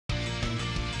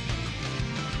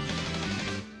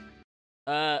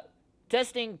Uh,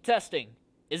 testing, testing.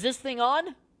 Is this thing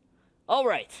on?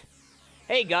 Alright.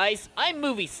 Hey guys, I'm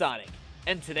Movie Sonic,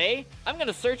 and today, I'm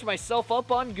gonna search myself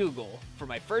up on Google for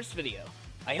my first video.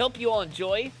 I hope you all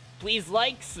enjoy. Please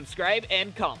like, subscribe,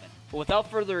 and comment. But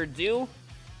without further ado,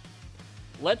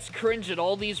 let's cringe at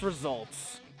all these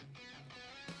results.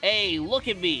 Hey, look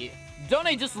at me. Don't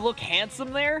I just look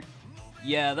handsome there?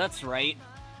 Yeah, that's right.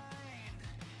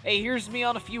 Hey, here's me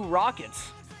on a few rockets.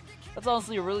 That's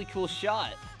honestly a really cool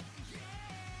shot.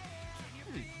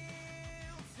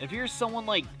 If here's someone,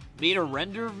 like, made a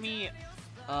render of me,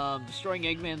 destroying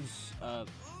Eggman's, oh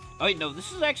wait, no,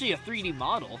 this is actually a 3D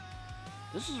model.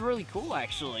 This is really cool,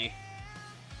 actually.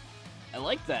 I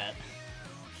like that.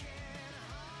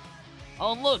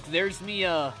 Oh, and look, there's me,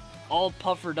 all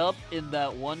puffered up in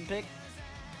that one pic.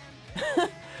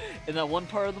 In that one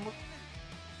part of the movie.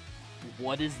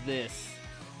 What is this?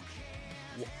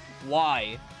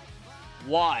 Why?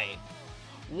 Why?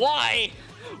 Why?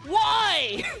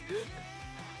 Why?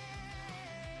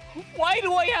 Why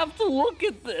do I have to look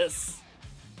at this?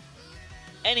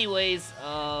 Anyways,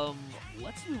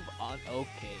 let's move on.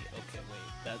 Okay, wait.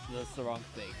 That's the wrong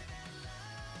thing.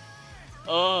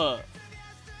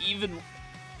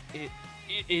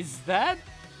 Is that?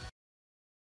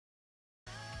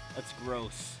 That's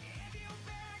gross.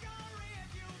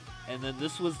 And then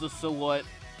this was the silhouette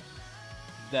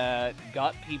that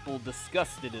got people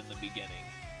disgusted in the beginning.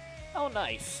 Oh,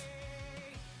 nice.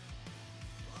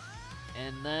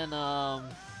 And then,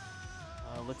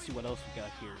 let's see what else we got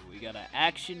here. We got an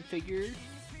action figure.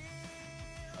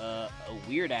 A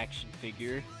weird action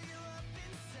figure.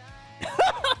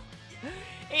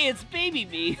 Hey, it's Baby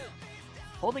Me!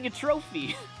 Holding a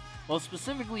trophy. Well,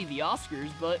 specifically the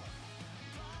Oscars, but...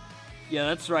 Yeah,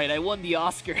 that's right, I won the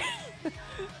Oscar.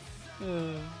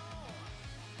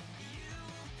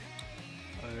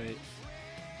 Alright.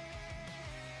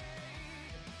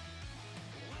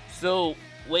 So,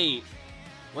 wait.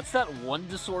 What's that one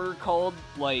disorder called?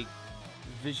 Like,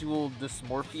 visual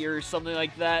dysmorphia or something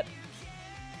like that?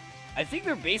 I think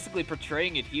they're basically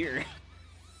portraying it here.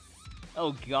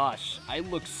 Oh gosh, I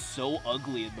look so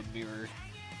ugly in the mirror.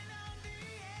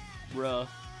 Bruh,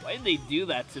 why did they do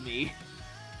that to me?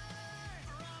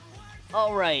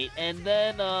 Alright, and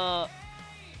then, that's,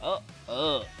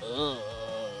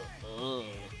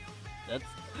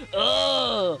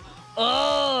 oh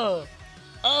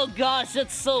gosh,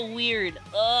 that's so weird,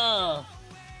 I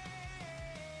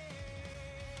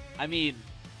mean,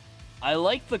 I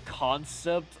like the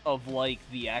concept of, like,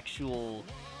 the actual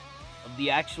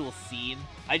scene.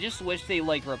 I just wish they,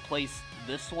 like, replaced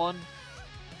this one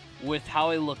with how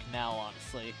I look now,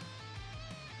 honestly.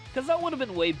 Because that would have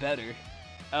been way better.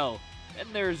 Oh, and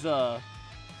there's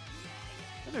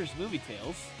Movie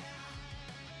Tales.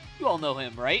 You all know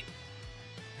him, right?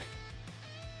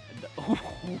 And,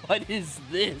 what is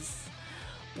this?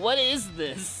 What is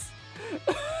this?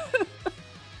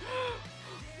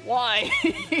 Why?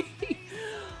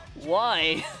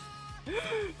 Why?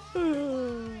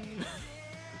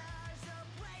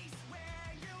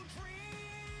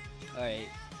 Alright.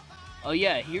 Oh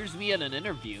yeah, here's me at an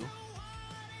interview.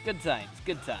 Good times,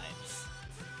 good times.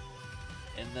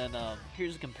 And then,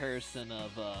 here's a comparison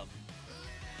of,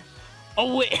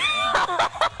 oh wait!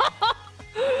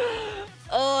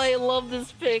 Oh, I love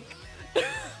this pic!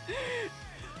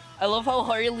 I love how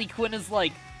Harley Quinn is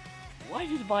like, why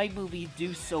did my movie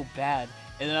do so bad?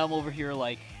 And then I'm over here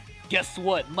like, guess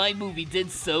what? My movie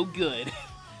did so good.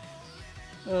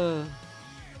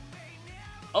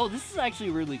 Oh, this is actually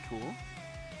really cool.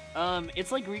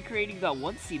 It's like recreating that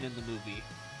one scene in the movie.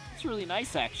 It's really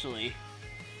nice, actually.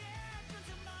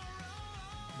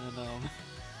 And then,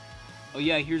 oh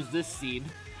yeah, here's this scene.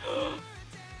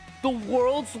 The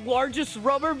world's largest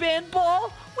rubber band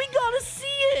ball? We gotta see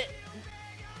it!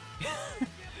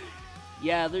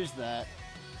 Yeah, there's that.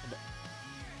 And,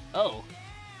 oh,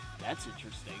 that's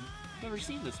interesting. I've never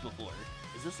seen this before.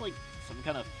 Is this like some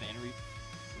kind of fan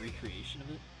recreation of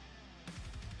it?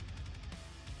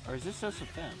 Or is this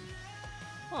SFM?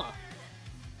 Huh.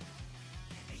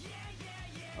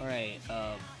 Alright,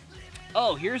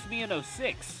 oh, here's me in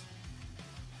 06.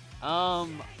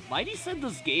 Mighty said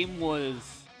this game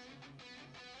was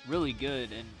really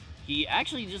good, and he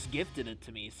actually just gifted it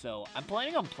to me, so I'm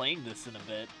planning on playing this in a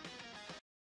bit.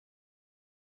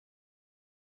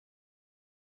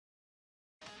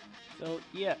 So,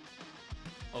 yeah.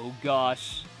 Oh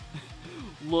gosh.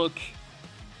 Look.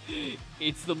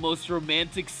 It's the most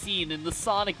romantic scene in the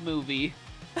Sonic movie.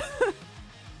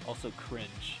 Also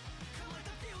cringe.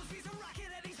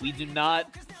 We do not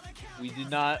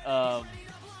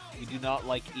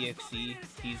like EXE.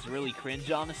 He's really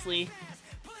cringe, honestly.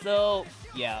 So,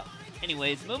 yeah.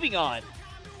 Anyways, moving on.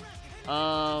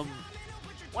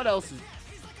 What else is...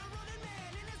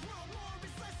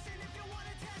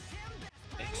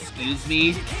 Excuse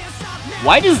me?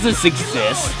 Why does this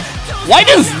exist? Why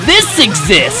does this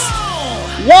exist?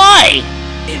 Why?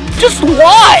 Just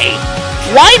why?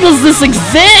 Why does this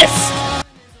exist?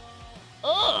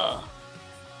 Ugh.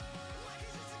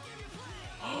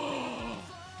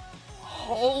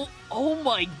 Oh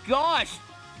my gosh.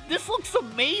 This looks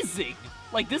amazing.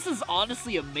 Like, this is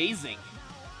honestly amazing.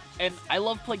 And I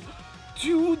love playing...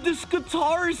 Dude, this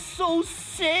guitar is so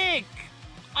sick!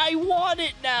 I want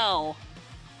it now!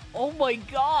 Oh my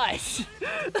gosh!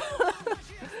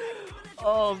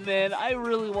 Oh man, I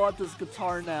really want this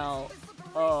guitar now.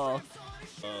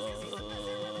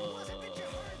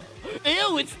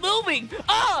 Ew, it's moving!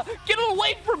 Ah! Get it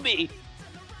away from me!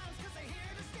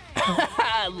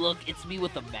 Look, it's me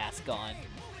with a mask on.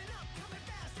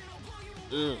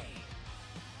 Ugh.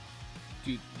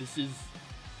 Dude, this is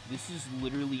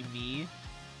literally me.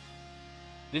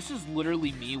 This is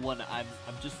literally me when I'm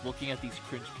just looking at these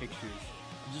cringe pictures.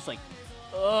 I'm just like,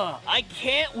 ugh, I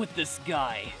can't with this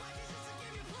guy.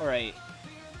 Alright.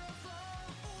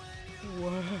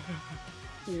 What?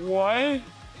 What?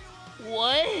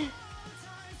 What?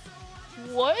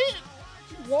 What?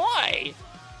 Why?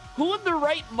 Who in their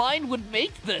right mind would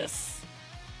make this?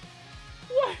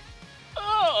 What?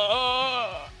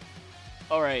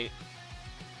 Alright.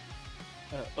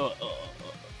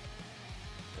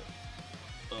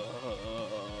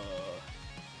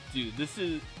 Dude, this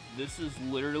is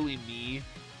literally me.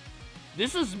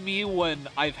 This is me when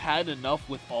I've had enough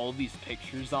with all these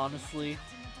pictures, honestly.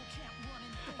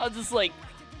 I'm just like,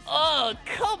 oh,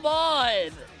 come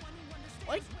on!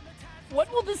 Like, when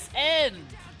will this end?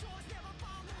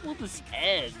 When will this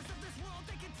end?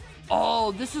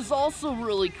 Oh, this is also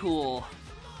really cool.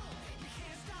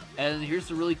 And here's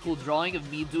a really cool drawing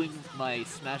of me doing my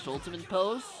Smash Ultimate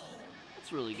pose.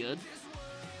 That's really good.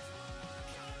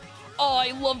 Oh,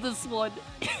 I love this one.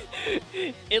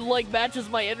 It like matches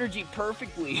my energy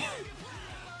perfectly.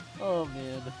 Oh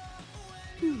man.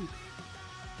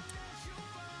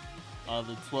 On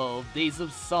the 12 days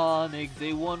of Sonic,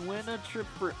 Day 1 win a trip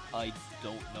for... I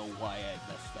don't know why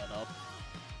I messed that up.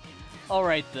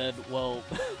 Alright then, well...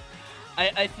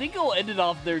 I think I'll end it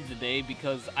off there today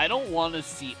because I don't want to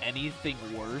see anything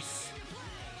worse.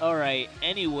 Alright,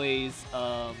 anyways,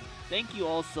 thank you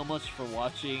all so much for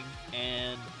watching,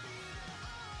 and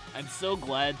I'm so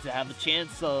glad to have a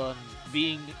chance on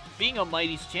being on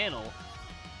Mighty's channel.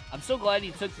 I'm so glad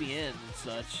he took me in and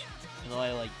such, even though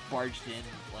I like barged in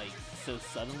like so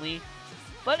suddenly.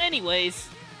 But anyways,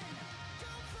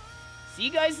 see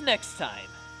you guys next time.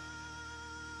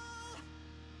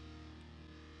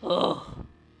 Ugh.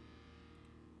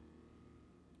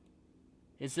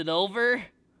 Is it over?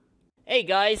 Hey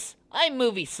guys, I'm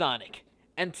Movie Sonic,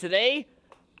 and today,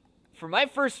 for my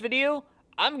first video,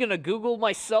 I'm gonna Google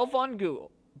myself on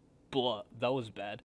Google. Blah, that was bad.